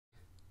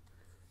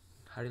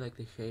How do you like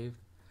the shave?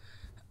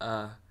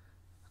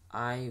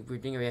 We're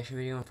doing a reaction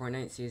video on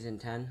Fortnite Season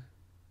 10.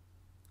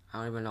 I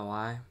don't even know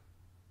why.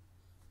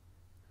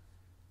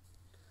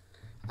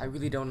 I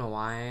really don't know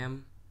why I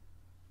am.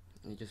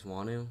 I just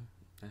want to.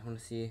 I just want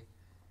to see,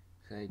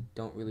 because I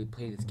don't really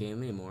play this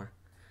game anymore.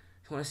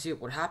 I just want to see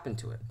what happened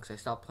to it, because I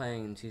stopped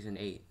playing in Season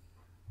 8.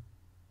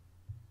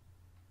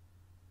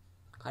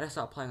 I just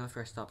stopped playing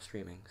after I stopped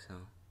streaming, so.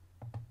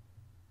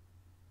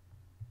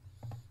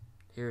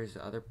 Here's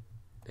the other,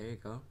 there you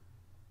go.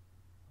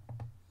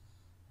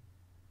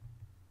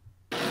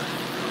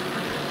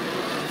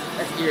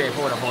 That's ear rape,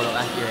 hold up,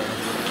 that's ear rape.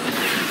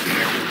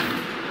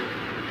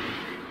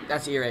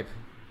 That's ear rape.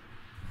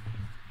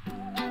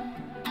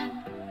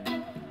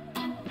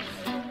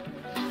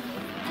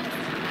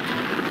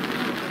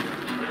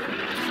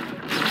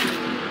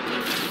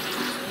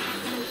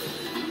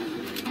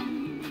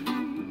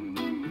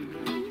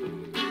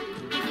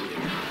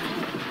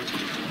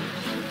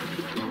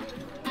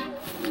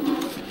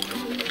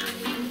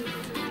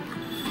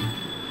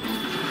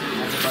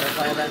 That's a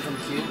butterfly event from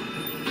Q.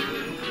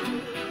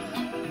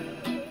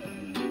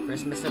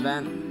 Christmas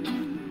event.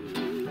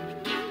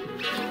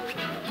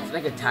 It's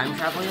like a time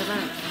traveling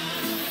event.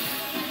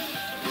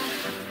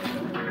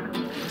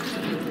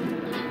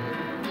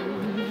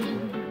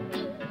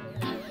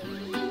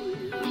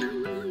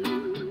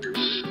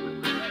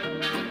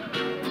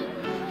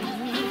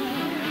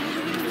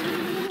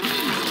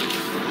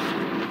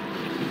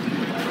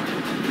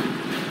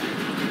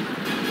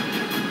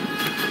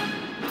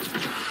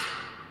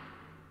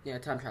 Yeah,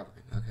 time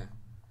traveling. Okay.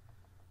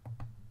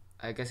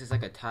 I guess it's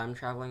like a time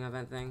traveling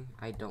event thing.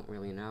 I don't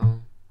really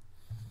know.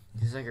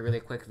 This is like a really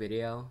quick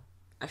video.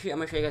 Actually, I'm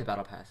gonna show you guys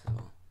Battle Pass as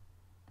well.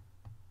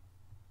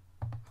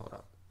 Hold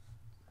up.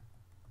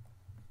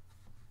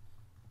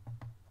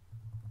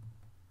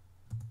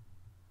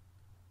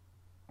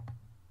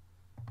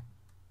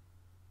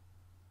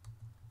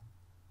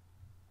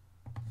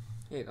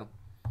 Here you go.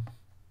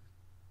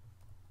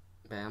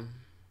 Bam.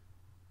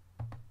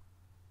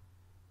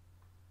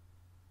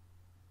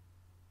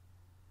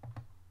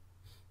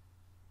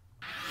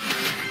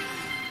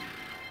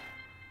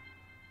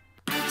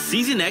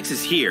 Season X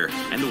is here,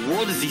 and the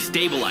world is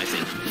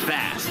destabilizing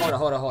fast.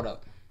 Hold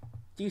up.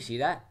 Do you see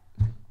that?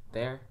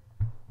 There?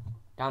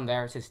 Down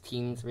there, it says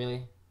teens,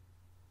 really?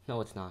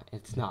 No, it's not.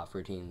 It's not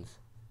for teens.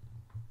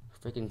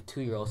 Freaking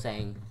 2-year-old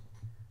saying,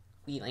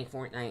 we like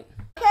Fortnite.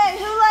 Okay,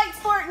 who likes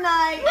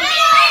Fortnite? We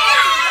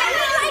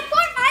like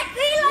Fortnite!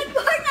 We like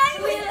Fortnite!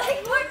 We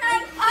like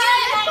Fortnite! We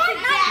like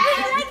Fortnite! We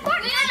like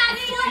Fortnite!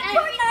 We like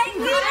Fortnite!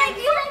 We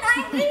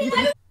like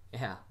Fortnite!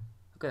 Yeah,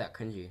 look at that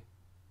cringy.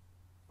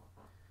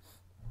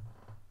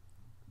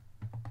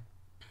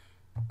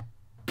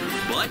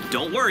 But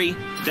don't worry,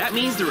 that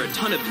means there are a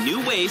ton of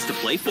new ways to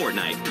play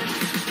Fortnite.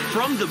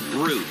 From the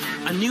Brute,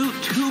 a new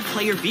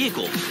 2-player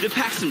vehicle that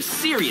packs some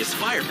serious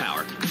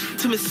firepower,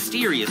 to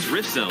mysterious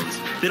rift zones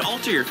that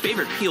alter your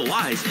favorite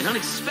POIs in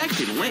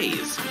unexpected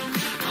ways.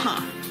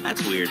 Huh,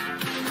 that's weird.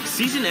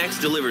 Season X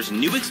delivers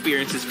new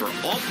experiences for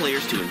all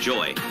players to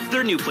enjoy.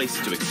 There are new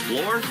places to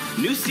explore,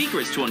 new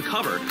secrets to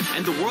uncover,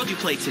 and the world you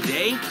play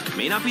today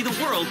may not be the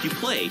world you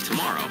play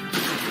tomorrow.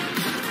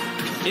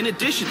 In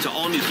addition to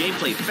all new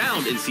gameplay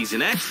found in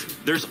Season X,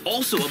 there's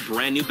also a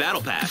brand new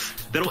Battle Pass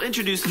that'll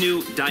introduce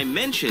new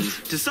dimensions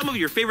to some of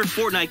your favorite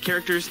Fortnite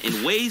characters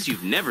in ways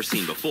you've never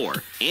seen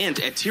before. And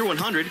at Tier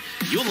 100,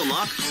 you'll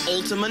unlock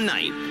Ultima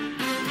Night.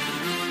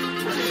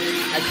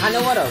 I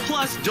kinda wanna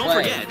Plus, don't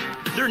forget,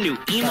 there are new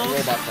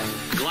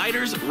emotes,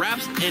 gliders,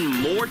 wraps, and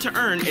more to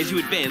earn as you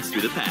advance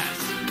through the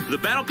pass. The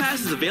Battle Pass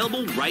is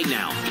available right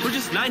now for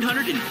just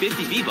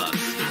 950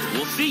 V-Bucks.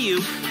 We'll see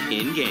you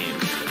in-game.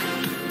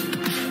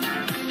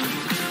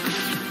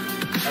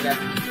 Okay.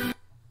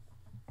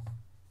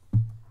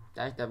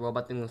 That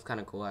robot thing was kind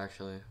of cool,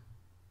 actually.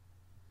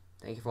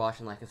 Thank you for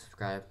watching, like, and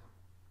subscribe.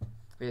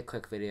 Really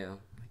quick video,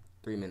 like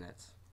 3 minutes.